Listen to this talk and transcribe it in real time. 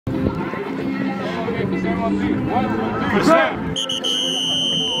Hey,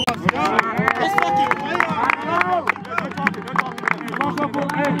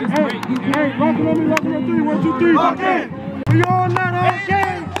 lock it on me, lock it on 3, 1, 2, 3. Lock in. We on that,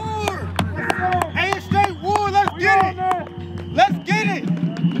 okay? Hey, it's straight war, let's get it. Let's get it.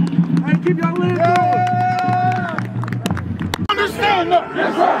 Hey, keep your lid yeah. Understand that?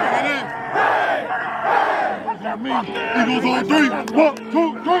 Yes, sir. Hey, hey. What does that mean? Eagles on 3. 1, 2,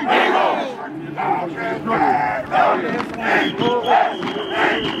 3. Eagles.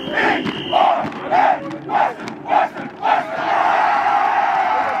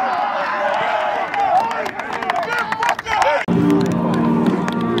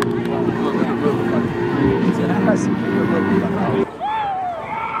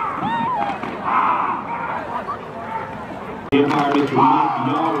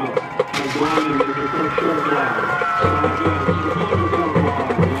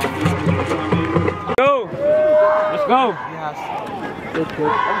 Go! Let's go! Yes.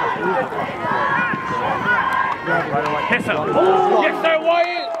 Yes, sir! Yes, sir,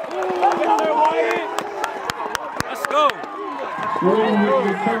 Wyatt! Yes, sir, Wyatt! Let's go!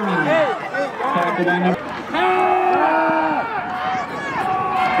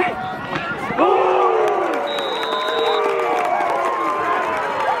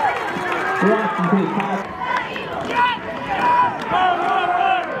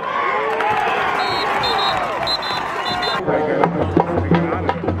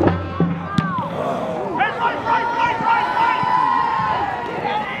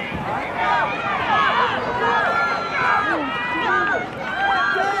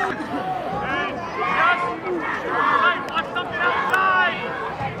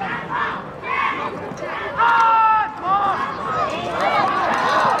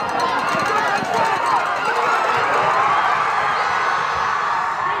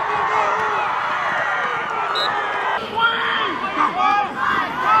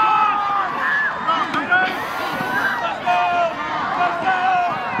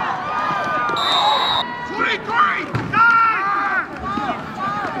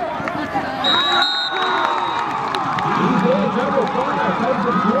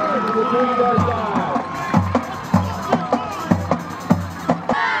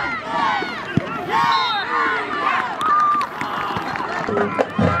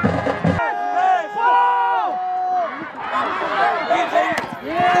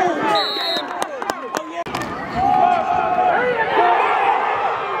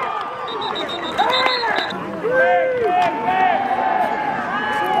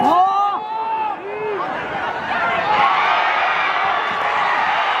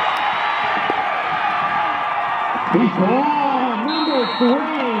 Number 3,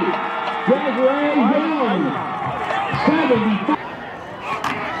 Desiree Young, 75.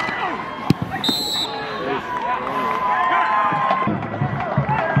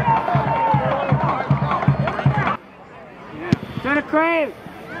 Center Crane!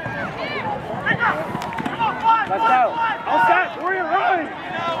 Let's go! All set! We're running!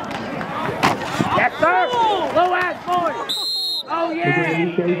 Yes, sir! Low ass boys! Oh, yeah!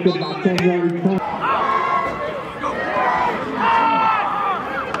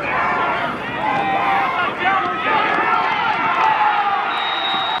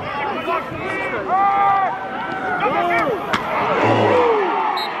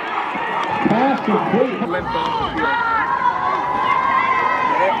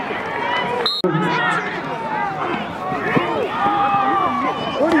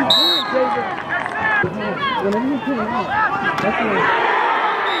 What are you doing, David? Whenever you put it out, that's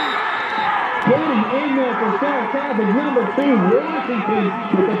Getting in there for Serra Cabin, number 2, Washington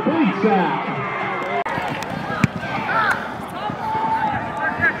with a big shot.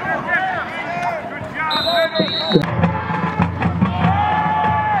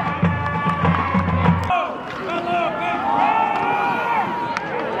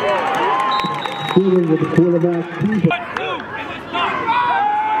 Dealing with the quarterback.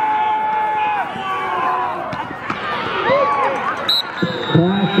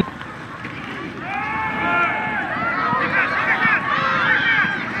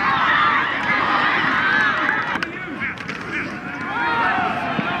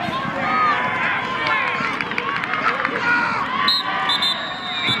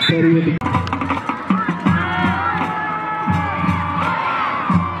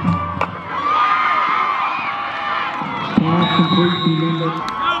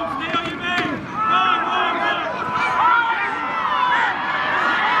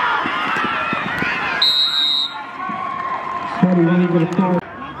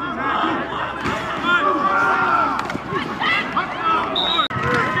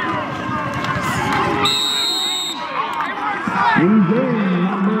 He's in,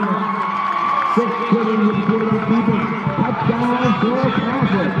 number 6, putting the Beaver touchdown for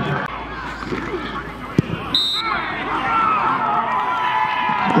Catholic.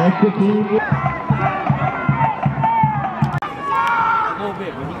 That's the team. A little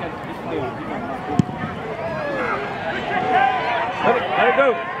bit, but he got this player. Let it go.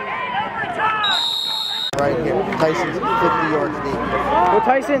 Right here. Tyson's 50 yards deep. Go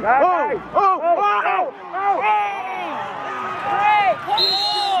Tyson. Oh!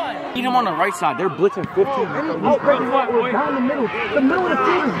 Need him on the right side. They're blitzing 15. Down the middle. The middle of the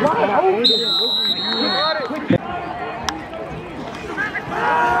field is wide open.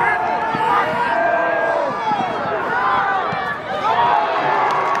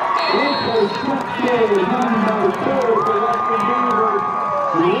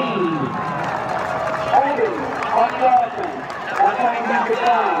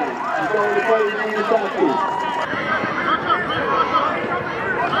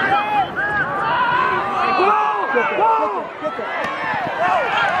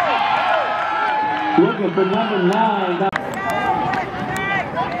 Looking for number 9.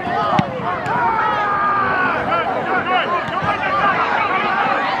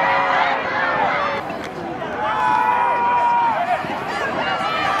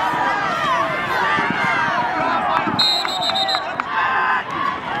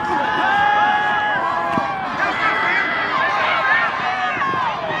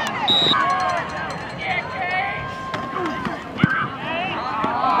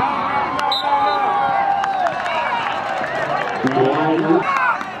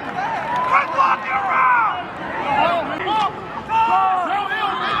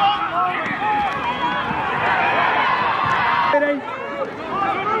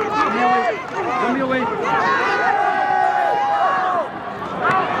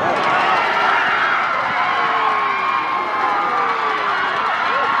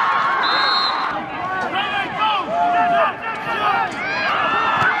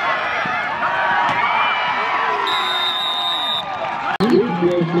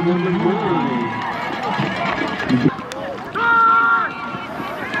 Number 9.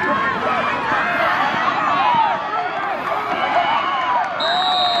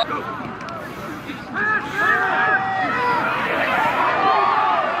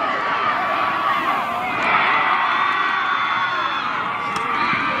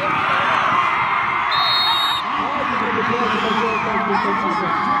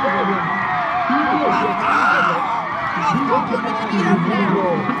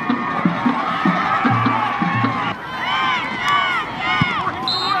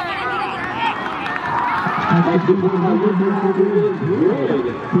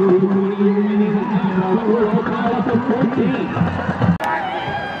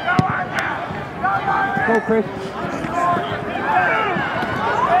 Go, Chris.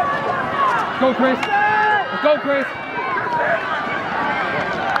 Go, Chris. Let's go, Chris.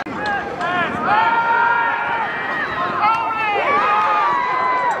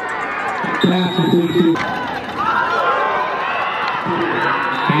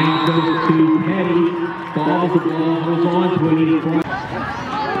 And goes to Petty. Ball the ball goes on to an 80.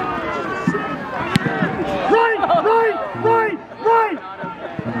 Right!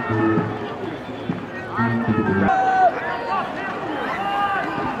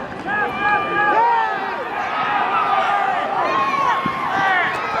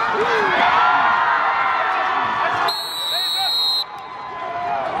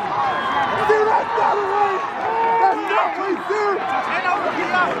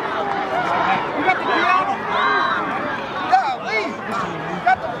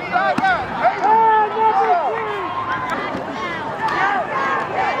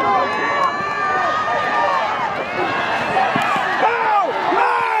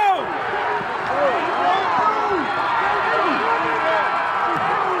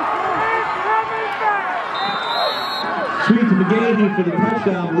 Sweet to McGahee for the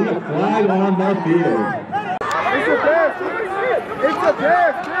touchdown. We have flag on the field. It's a pass. It's a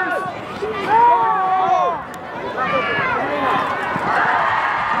pass.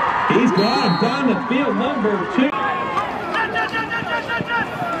 He's gone down the field, number 2.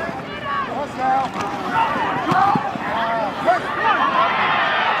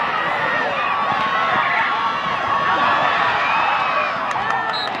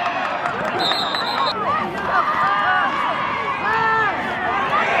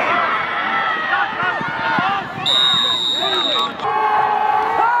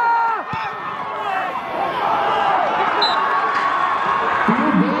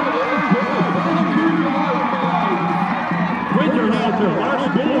 Winter now to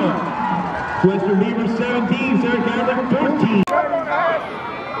Twister Beaver 17, Serra Catholic 13.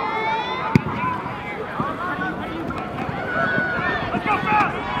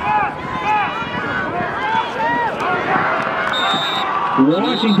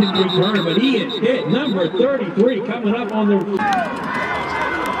 Washington return, but he is hit. Number 33 coming up on the...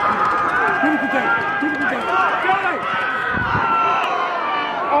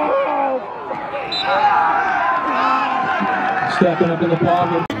 Stepping up in the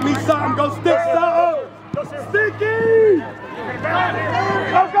pocket. Me something, go stick something! Go Sticky!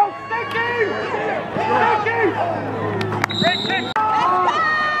 Go Sticky! Sticky! Great kick!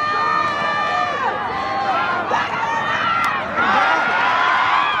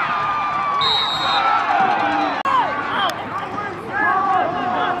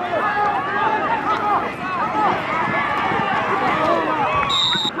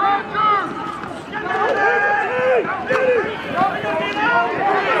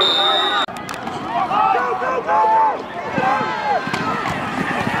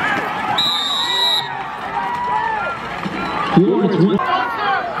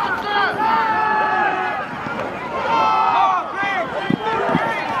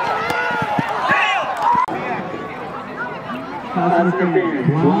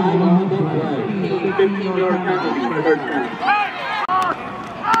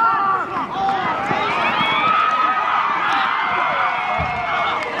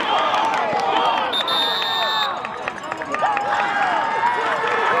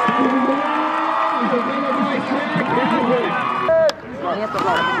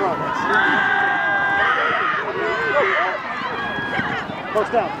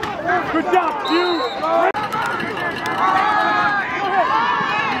 Post down. Good job, you!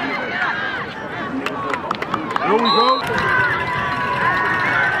 Here we go.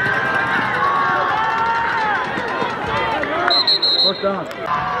 First down.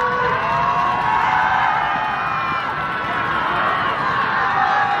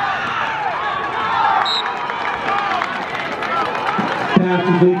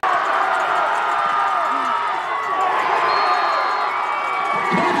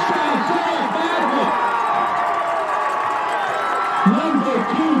 Number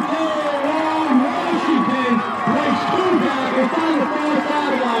 2, Washington breaks through back and finds the far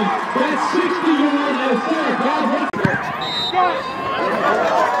sideline. That's 60-yard and Serra.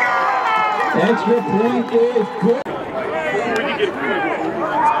 Extra point is good.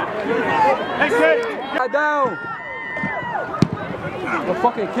 Hey, kid! Got down! The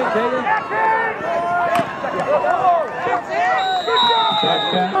fucking kick, Taylor.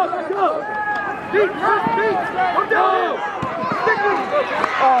 Deep, come down!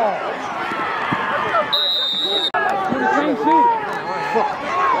 Oh! Same shit.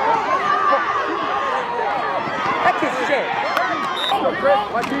 That kid's shit.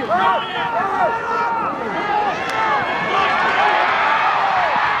 Watch it.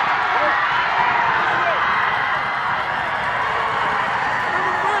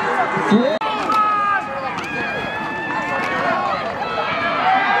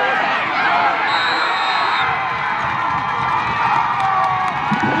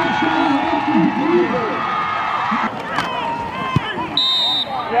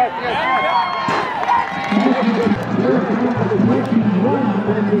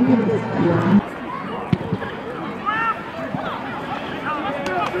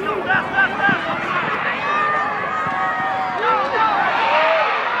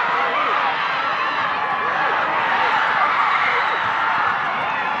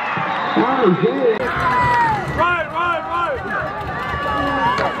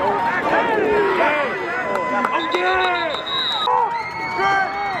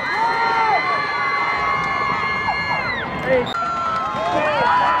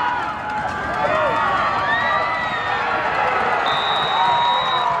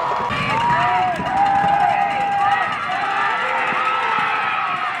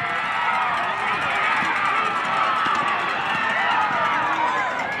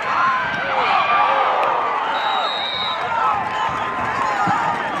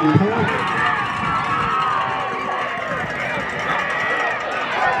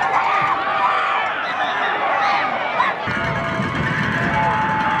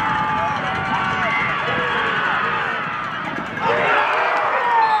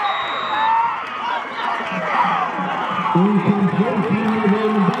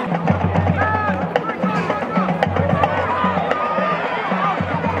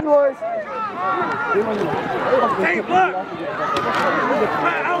 Hey, look!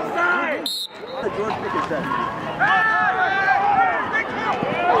 Outside! George Pickens said.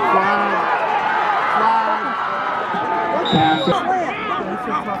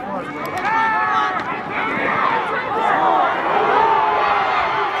 Flag.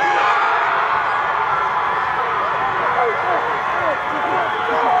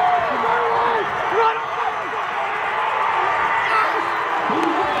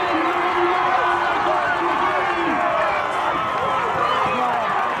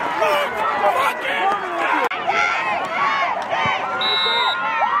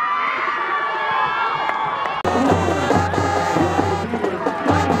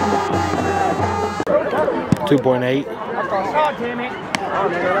 $2.8. God damn it.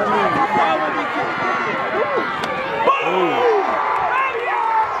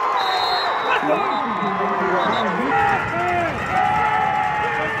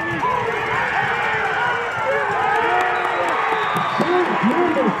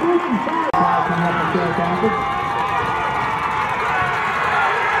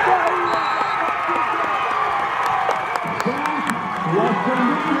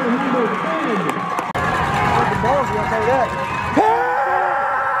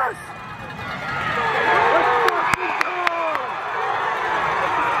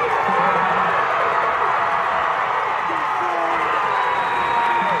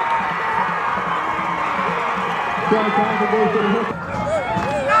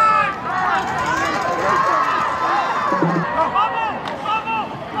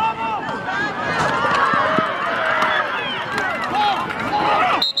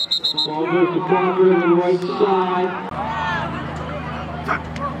 Ball goes to Beaver on the right side.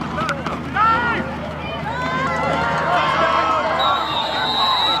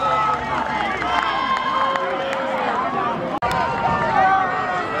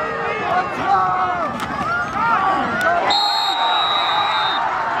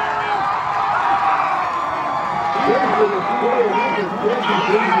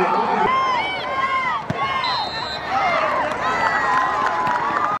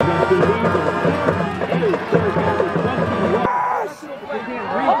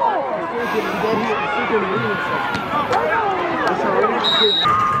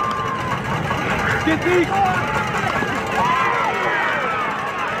 Get deep!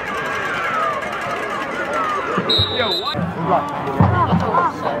 Yo, what?